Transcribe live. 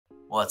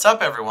What's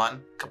up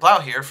everyone?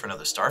 Kablau here for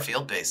another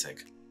Starfield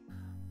Basic.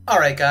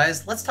 Alright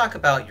guys, let's talk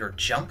about your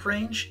jump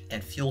range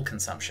and fuel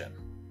consumption.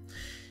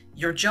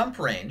 Your jump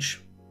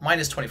range,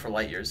 minus 24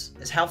 light years,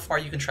 is how far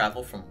you can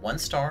travel from one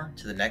star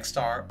to the next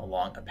star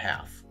along a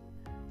path.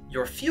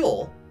 Your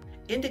fuel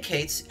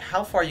indicates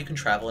how far you can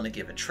travel in a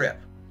given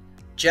trip.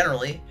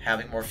 Generally,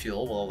 having more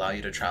fuel will allow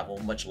you to travel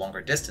much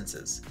longer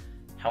distances.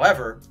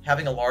 However,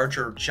 having a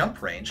larger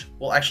jump range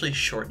will actually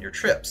shorten your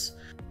trips,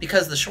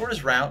 because the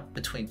shortest route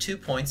between 2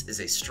 points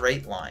is a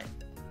straight line.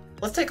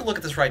 Let's take a look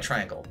at this right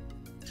triangle.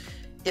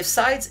 If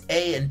sides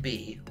A and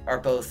B are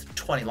both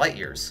 20 light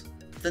years,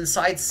 then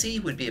side C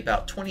would be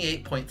about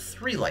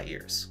 28.3 light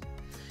years.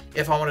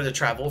 If I wanted to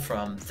travel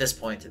from this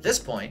point to this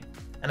point,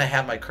 and I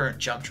have my current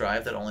jump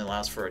drive that only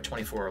allows for a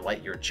 24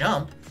 light year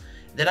jump,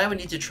 then I would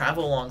need to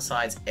travel along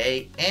sides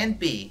A and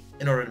B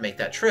in order to make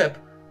that trip,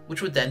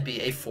 which would then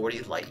be a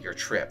 40 light year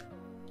trip.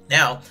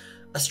 Now,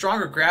 a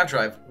stronger grav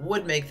drive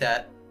would make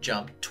that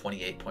jump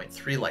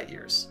 28.3 light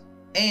years,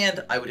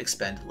 and I would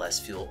expend less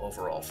fuel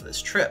overall for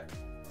this trip.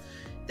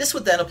 This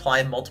would then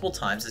apply multiple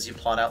times as you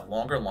plot out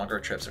longer and longer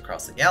trips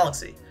across the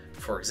galaxy.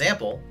 For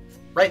example,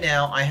 right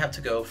now I have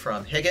to go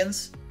from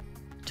Higgins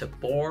to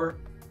Bohr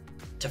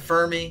to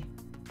Fermi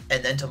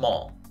and then to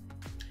Maul.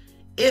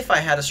 If I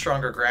had a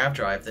stronger grav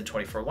drive than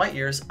 24 light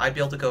years, I'd be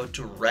able to go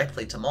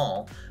directly to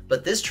Maul,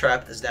 but this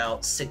trip is now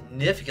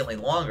significantly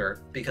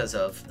longer because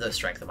of the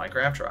strength of my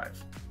grav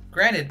drive.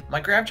 Granted, my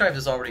grav drive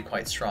is already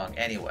quite strong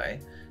anyway,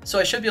 so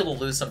I should be able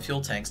to lose some fuel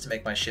tanks to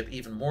make my ship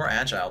even more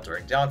agile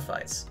during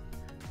downfights.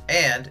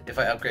 And if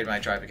I upgrade my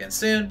drive again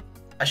soon,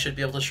 I should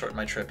be able to shorten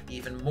my trip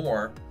even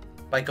more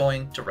by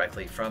going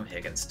directly from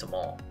Higgins to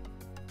Maul.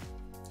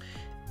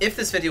 If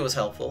this video was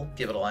helpful,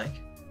 give it a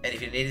like, and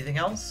if you need anything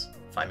else,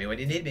 find me when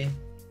you need me.